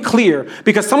 I want to be clear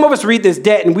because some of us read this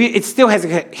debt and it still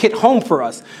hasn't hit home for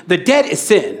us. The debt is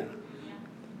sin.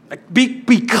 Like,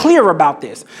 be clear about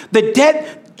this. The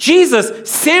debt, Jesus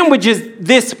sandwiches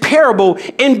this parable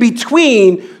in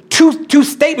between two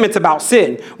statements about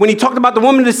sin. When he talked about the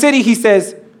woman in the city, he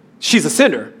says, she's a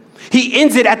sinner. He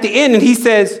ends it at the end and he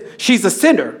says, she's a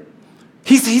sinner.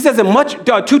 He says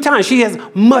it two times. She has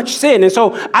much sin. And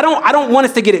so I don't want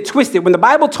us to get it twisted. When the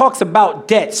Bible talks about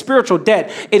debt, spiritual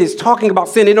debt, it is talking about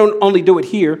sin. It don't only do it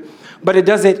here, but it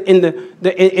does it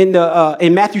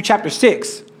in Matthew chapter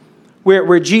 6,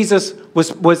 where Jesus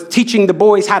was teaching the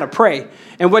boys how to pray.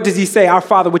 And what does he say? Our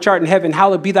Father, which art in heaven,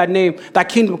 hallowed be thy name. Thy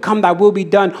kingdom come, thy will be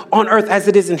done on earth as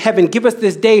it is in heaven. Give us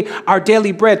this day our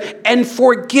daily bread and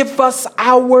forgive us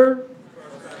our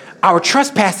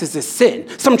trespasses is sin.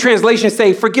 Some translations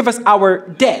say, forgive us our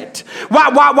debt.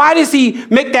 Why does he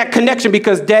make that connection?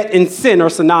 Because debt and sin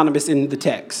are synonymous in the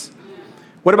text.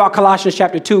 What about Colossians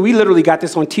chapter 2? We literally got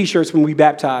this on t-shirts when we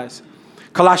baptized.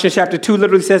 Colossians chapter 2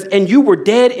 literally says, and you were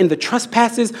dead in the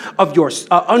trespasses of your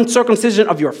uncircumcision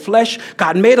of your flesh.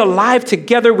 God made alive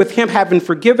together with him, having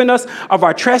forgiven us of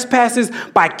our trespasses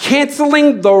by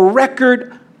canceling the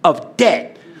record of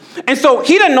debt. And so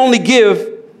he doesn't only give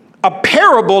a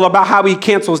parable about how he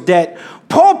cancels debt.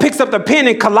 Paul picks up the pen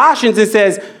in Colossians and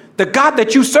says, the God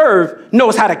that you serve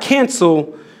knows how to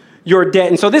cancel your debt.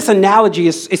 And so this analogy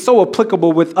is so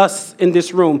applicable with us in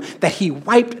this room, that he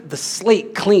wiped the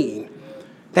slate clean,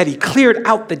 that he cleared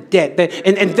out the debt.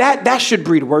 That should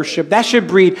breed worship. That should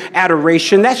breed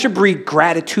adoration. That should breed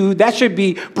gratitude. That should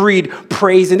breed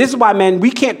praise. And this is why, man,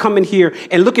 we can't come in here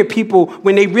and look at people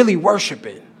when they really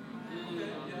worshiping.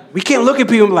 We can't look at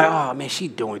people and be like, oh, man,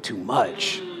 she's doing too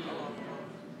much.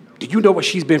 Do you know what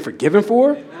she's been forgiven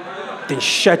for? Then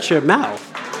shut your mouth.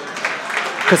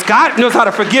 Because God knows how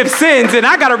to forgive sins, and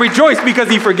I got to rejoice because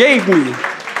he forgave me.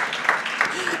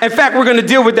 In fact, we're going to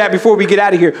deal with that before we get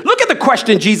out of here. Look at the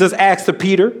question Jesus asked to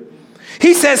Peter.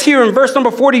 He says here in verse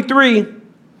number 43,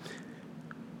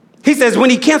 he says, when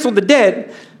he canceled the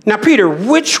debt, now, Peter,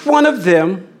 which one of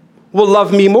them will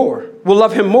love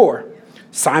him more?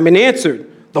 Simon answered,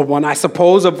 the one, I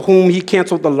suppose, of whom he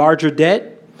canceled the larger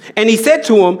debt. And he said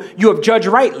to him, you have judged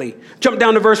rightly. Jump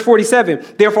down to verse 47.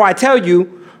 Therefore, I tell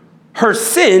you, her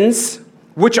sins,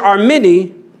 which are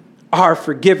many, are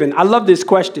forgiven. I love this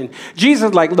question. Jesus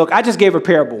is like, look, I just gave a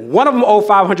parable. One of them owed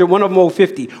 500, one of them owed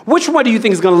 50. Which one do you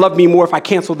think is going to love me more if I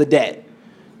cancel the debt?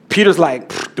 Peter's like,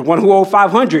 the one who owed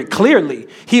 500, clearly.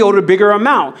 He owed a bigger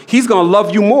amount. He's going to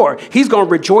love you more. He's going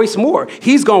to rejoice more.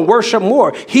 He's going to worship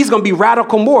more. He's going to be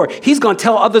radical more. He's going to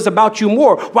tell others about you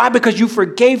more. Why? Because you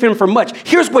forgave him for much.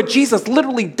 Here's what Jesus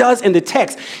literally does in the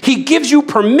text. He gives you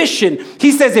permission.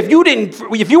 He says, if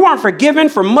you aren't forgiven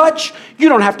for much, you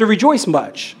don't have to rejoice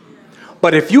much.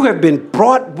 But if you have been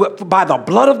brought by the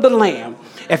blood of the Lamb,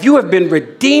 if you have been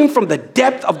redeemed from the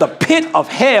depth of the pit of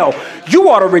hell, you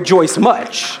ought to rejoice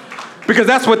much, because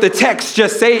that's what the text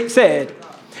just said.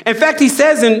 In fact, he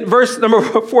says in verse number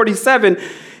 47,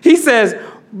 he says,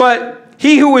 but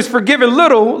he who is forgiven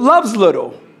little loves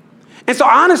little. And so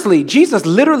honestly, Jesus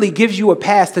literally gives you a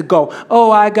pass to go,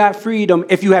 oh, I got freedom,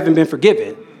 if you haven't been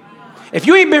forgiven. If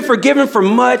you ain't been forgiven for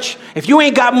much, if you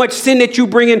ain't got much sin that you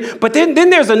bring in, but then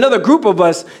there's another group of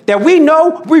us that we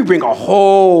know we bring a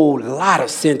whole lot of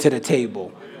sin to the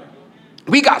table.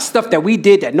 We got stuff that we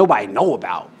did that nobody know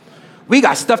about. We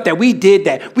got stuff that we did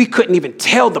that we couldn't even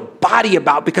tell the body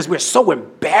about because we're so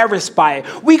embarrassed by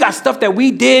it. We got stuff that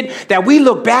we did that we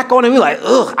look back on and we're like,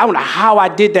 ugh, I don't know how I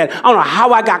did that. I don't know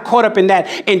how I got caught up in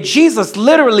that. And Jesus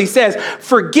literally says,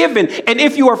 forgiven. And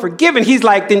if you are forgiven, he's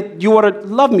like, then you ought to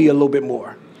love me a little bit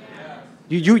more.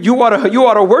 You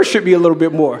ought to worship me a little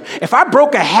bit more. If I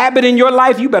broke a habit in your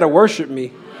life, you better worship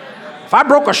me. If I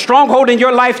broke a stronghold in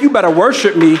your life, you better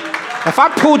worship me. If I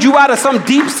pulled you out of some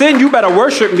deep sin, you better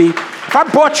worship me. If I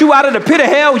brought you out of the pit of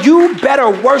hell, you better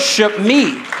worship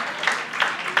me.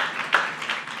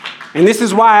 And this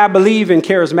is why I believe in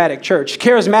charismatic church.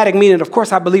 Charismatic meaning, of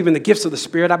course, I believe in the gifts of the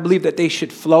Spirit. I believe that they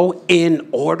should flow in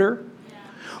order.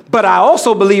 But I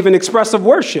also believe in expressive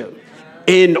worship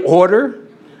in order.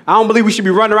 I don't believe we should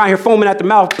be running around here foaming at the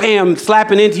mouth, bam,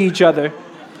 slapping into each other.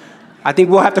 I think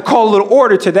we'll have to call a little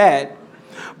order to that.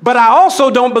 But I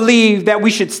also don't believe that we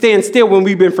should stand still when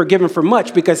we've been forgiven for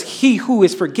much, because he who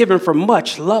is forgiven for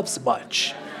much loves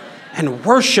much and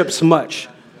worships much.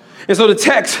 And so the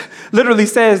text literally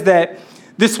says that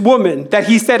this woman that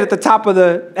he said at the top of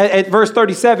at verse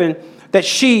 37, that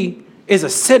she is a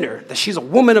sinner, that she's a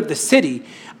woman of the city.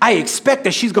 I expect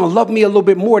that she's going to love me a little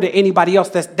bit more than anybody else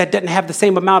that doesn't have the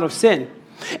same amount of sin.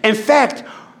 In fact,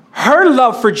 her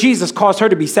love for Jesus caused her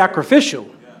to be sacrificial.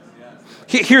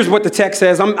 Here's what the text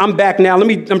says. I'm back now.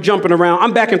 I'm jumping around.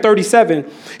 I'm back in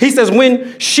 37. He says,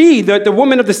 when she, the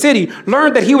woman of the city,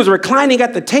 learned that he was reclining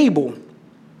at the table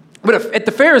at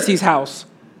the Pharisee's house,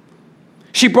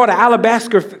 she brought an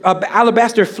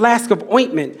alabaster flask of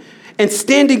ointment, and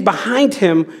standing behind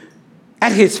him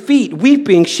at his feet,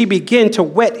 weeping, she began to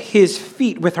wet his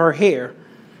feet with her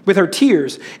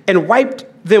tears, and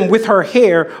wiped them with her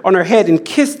hair on her head, and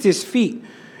kissed his feet,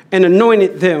 and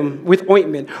anointed them with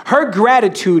ointment. Her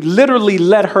gratitude literally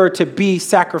led her to be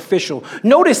sacrificial.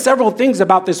 Notice several things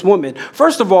about this woman.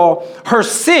 First of all, her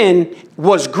sin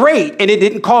was great, and it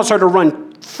didn't cause her to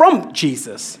run from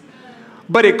Jesus,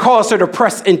 but it caused her to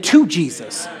press into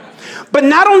Jesus. But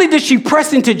not only did she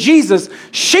press into Jesus,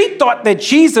 she thought that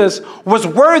Jesus was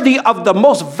worthy of the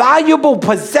most valuable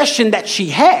possession that she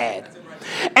had.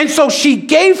 And so she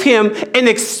gave him an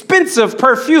expensive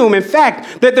perfume. In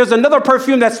fact, that there's another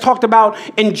perfume that's talked about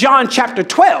in John chapter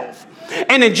 12.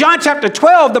 And in John chapter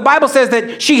 12, the Bible says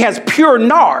that she has pure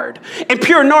nard. And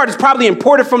pure nard is probably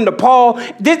imported from Nepal.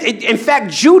 In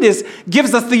fact, Judas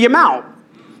gives us the amount.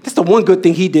 That's the one good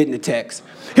thing he did in the text.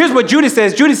 Here's what Judas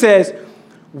says. Judas says,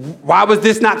 why was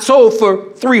this not sold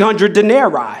for 300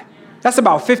 denarii? That's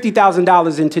about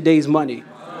 $50,000 in today's money.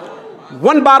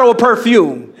 One bottle of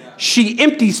perfume. She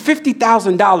empties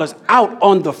 $50,000 out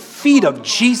on the feet of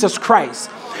Jesus Christ.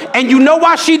 And you know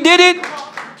why she did it?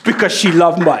 Because she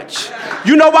loved much.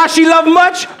 You know why she loved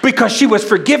much? Because she was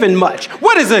forgiven much.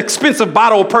 What is an expensive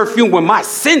bottle of perfume when my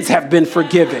sins have been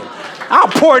forgiven? I'll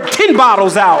pour 10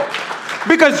 bottles out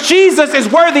because Jesus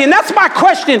is worthy. And that's my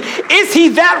question. Is he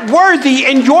that worthy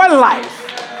in your life?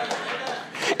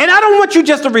 And I don't want you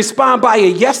just to respond by a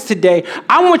yes today.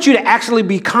 I want you to actually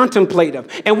be contemplative.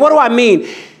 And what do I mean?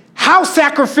 How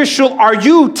sacrificial are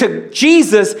you to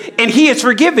Jesus and he has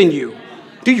forgiven you?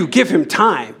 Do you give him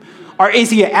time? Or is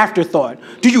he an afterthought?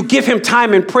 Do you give him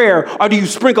time in prayer? Or do you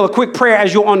sprinkle a quick prayer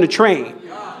as you're on the train?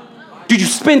 Do you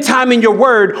spend time in your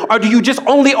word? Or do you just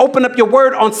only open up your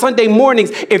word on Sunday mornings?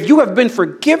 If you have been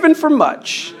forgiven for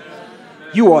much,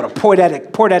 you ought to pour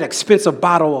that expensive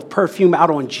bottle of perfume out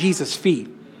on Jesus' feet.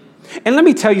 And let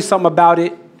me tell you something about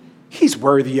it. He's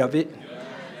worthy of it.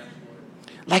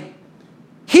 Like,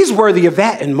 he's worthy of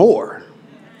that and more.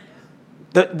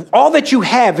 All that you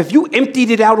have, if you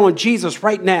emptied it out on Jesus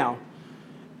right now,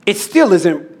 it still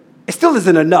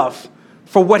isn't enough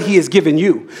for what he has given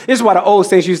you. This is why the old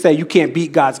saints used to say you can't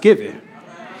beat God's giving.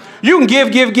 You can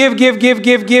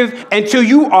give until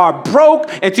you are broke,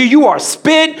 until you are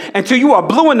spent, until you are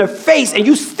blue in the face, and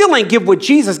you still ain't give what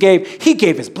Jesus gave. He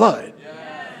gave his blood.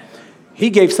 He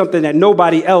gave something that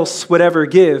nobody else would ever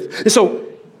give. And so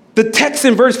the text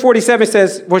in verse 47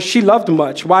 says, well, she loved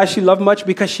much. Why she loved much?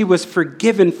 Because she was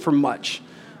forgiven for much.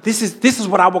 This is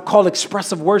what I would call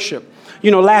expressive worship. You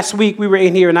know, last week we were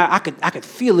in here and I could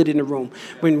feel it in the room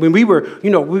when we were,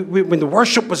 when the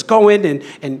worship was going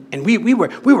and we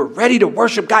were ready to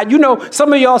worship God. You know,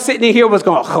 some of y'all sitting in here was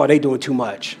going, oh, they doing too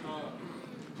much.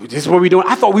 This is what we doing.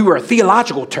 I thought we were a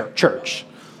theological church.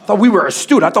 I thought we were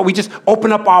astute. I thought we just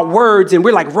open up our words and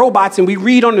we're like robots and we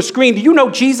read on the screen. Do you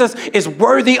know Jesus is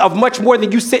worthy of much more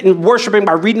than you sitting worshiping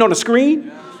by reading on the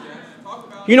screen?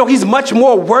 You know, he's much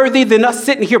more worthy than us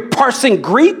sitting here parsing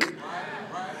Greek.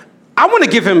 I want to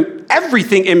give him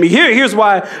everything in me. Here's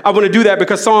why I want to do that,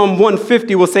 because Psalm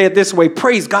 150 will say it this way: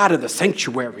 praise God in the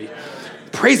sanctuary.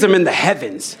 Praise him in the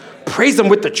heavens. Praise him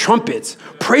with the trumpets.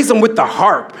 Praise him with the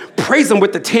harp. Praise him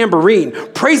with the tambourine.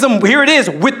 Praise him, here it is,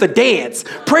 with the dance.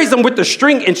 Praise him with the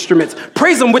string instruments.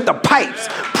 Praise him with the pipes.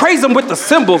 Praise him with the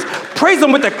cymbals. Praise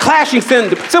him with the clashing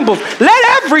cymbals.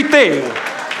 Let everything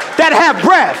that have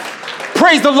breath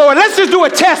praise the Lord. Let's just do a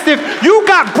test. If you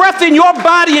got breath in your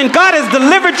body and God has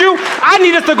delivered you, I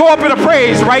need us to go up in a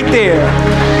praise right there.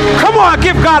 Come on,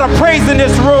 give God a praise in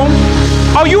this room.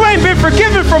 Oh, you ain't been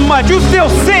forgiven from much. You still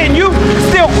sin. You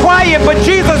still quiet, but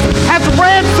Jesus has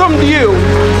ransomed you.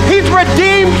 He's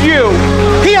redeemed you.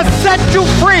 He has set you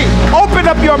free. Open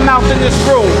up your mouth in this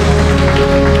room.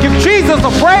 Give Jesus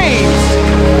a praise.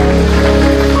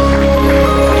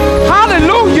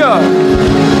 Hallelujah.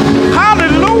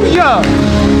 Hallelujah.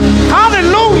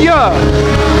 Hallelujah.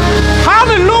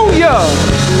 Hallelujah.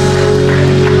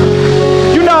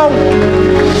 You know,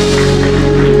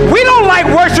 we don't like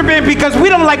worshiping because we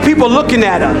don't like people looking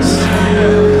at us.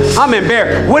 I'm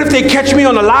embarrassed. What if they catch me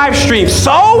on the live stream?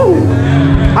 So?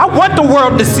 I want the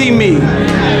world to see me.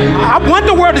 I want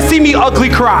the world to see me ugly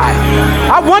cry.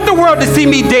 I want the world to see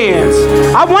me dance.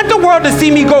 I want the world to see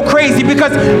me go crazy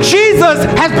because Jesus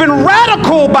has been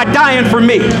radical by dying for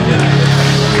me.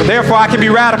 So therefore, I can be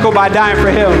radical by dying for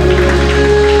him.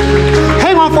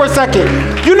 Hang on for a second.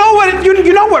 You know what?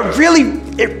 You know what really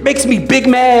it makes me big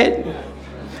mad?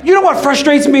 You know what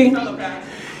frustrates me?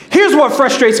 Here's what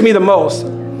frustrates me the most.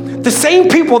 The same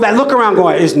people that look around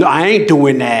going, "No, I ain't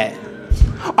doing that,"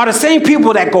 are the same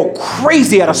people that go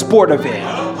crazy at a sport event.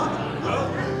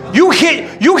 You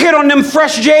hit on them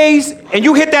fresh J's and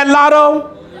you hit that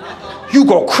lotto, you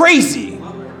go crazy.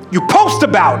 You post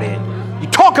about it. You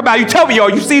talk about it. You tell me, "Yo,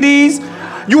 you see these?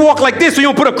 You walk like this so you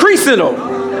don't put a crease in them."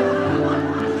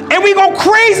 And we go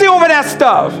crazy over that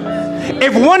stuff.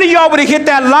 If one of y'all would have hit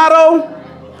that lotto,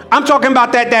 I'm talking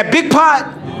about that big pot,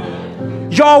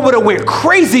 y'all would have went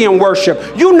crazy in worship.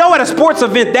 You know, at a sports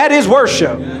event, that is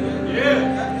worship.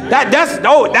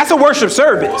 That's a worship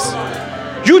service.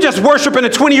 You just worshiping a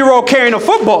 20-year-old carrying a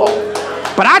football.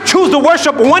 But I choose to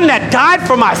worship one that died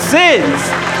for my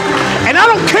sins. And I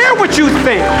don't care what you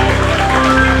think.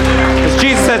 Because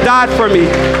Jesus has died for me.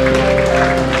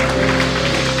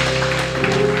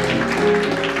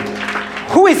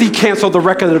 Who is he canceled the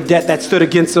record of debt that stood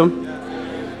against him?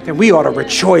 And we ought to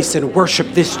rejoice and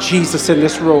worship this Jesus in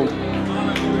this room.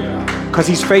 Because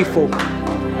he's faithful.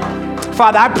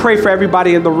 Father, I pray for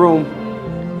everybody in the room.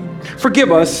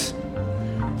 Forgive us.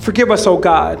 Forgive us, oh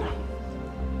God,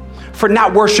 for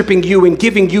not worshiping you and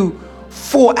giving you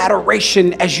full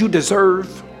adoration as you deserve.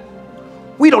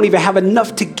 We don't even have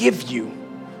enough to give you.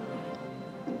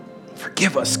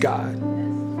 Forgive us, God.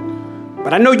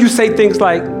 But I know you say things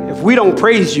like, if we don't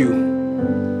praise you,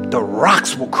 the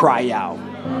rocks will cry out.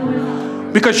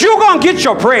 Because you're going to get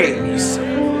your praise.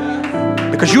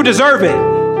 Because you deserve it.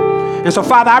 And so,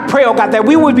 Father, I pray, oh God, that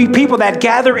we would be people that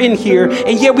gather in here,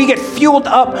 and yet we get fueled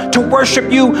up to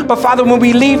worship you. But Father, when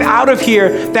we leave out of here,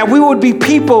 that we would be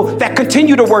people that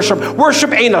continue to worship.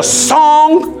 Worship ain't a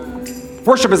song.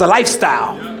 Worship is a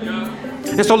lifestyle.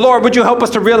 And so, Lord, would you help us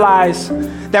to realize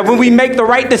that when we make the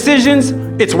right decisions,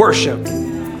 it's worship.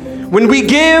 When we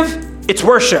give, it's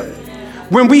worship.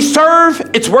 When we serve,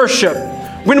 it's worship.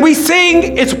 When we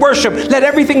sing, it's worship. Let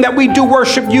everything that we do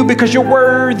worship you because you're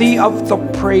worthy of the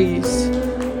praise.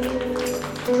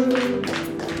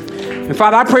 And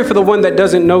Father, I pray for the one that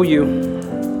doesn't know you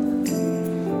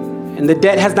and the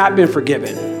debt has not been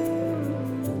forgiven,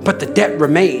 but the debt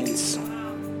remains.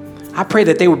 I pray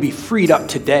that they would be freed up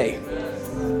today,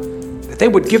 that they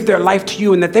would give their life to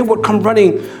you and that they would come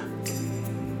running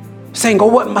saying, "Oh,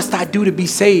 what must I do to be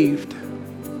saved?"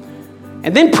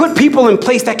 And then put people in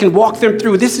place that can walk them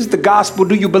through. This is the gospel.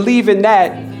 Do you believe in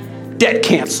that? Debt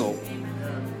canceled.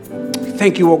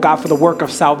 Thank you, oh God, for the work of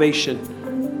salvation.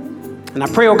 And I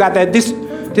pray, oh God, that this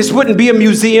wouldn't be a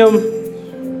museum.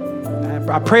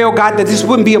 I pray, oh God, that this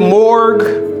wouldn't be a morgue.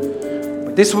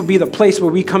 But this would be the place where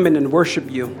we come in and worship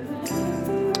you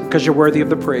because you're worthy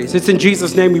of the praise. It's in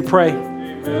Jesus' name we pray.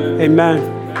 Amen.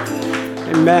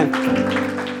 Amen.